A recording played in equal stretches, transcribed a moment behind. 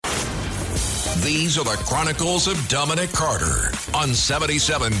These are the Chronicles of Dominic Carter on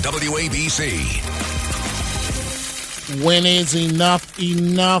 77 WABC. When is enough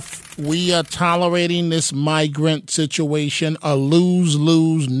enough? We are tolerating this migrant situation, a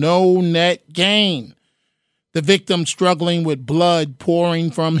lose-lose, no net gain. The victim struggling with blood pouring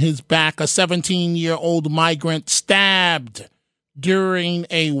from his back, a 17-year-old migrant stabbed during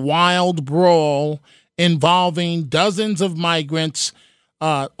a wild brawl involving dozens of migrants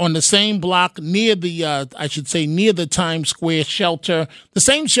on the same block near the Times Square shelter, the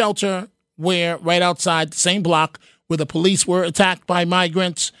same shelter where right outside the same block where the police were attacked by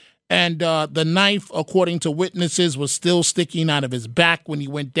migrants. And the knife, according to witnesses, was still sticking out of his back when he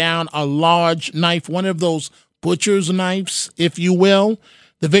went down. A large knife, one of those butcher's knives, if you will.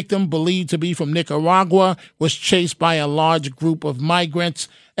 The victim, believed to be from Nicaragua, was chased by a large group of migrants.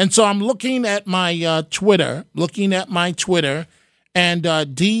 And so I'm looking at my Twitter, and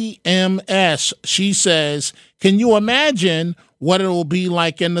DMS, she says, can you imagine what it will be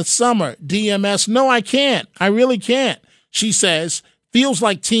like in the summer? DMS, no, I can't. I really can't. She says, feels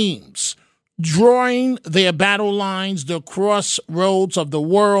like teams drawing their battle lines, the crossroads of the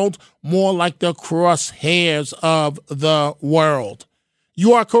world, more like the crosshairs of the world.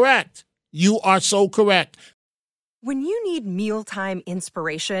 You are correct. You are so correct. When you need mealtime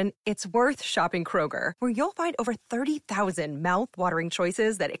inspiration, it's worth shopping Kroger, where you'll find over 30,000 mouth-watering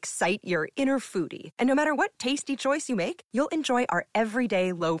choices that excite your inner foodie. And no matter what tasty choice you make, you'll enjoy our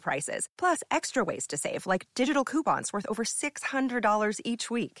everyday low prices, plus extra ways to save, like digital coupons worth over $600 each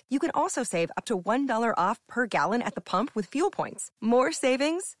week. You can also save up to $1 off per gallon at the pump with fuel points. More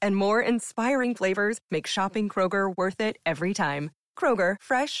savings and more inspiring flavors make shopping Kroger worth it every time. Kroger,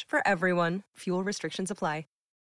 fresh for everyone. Fuel restrictions apply.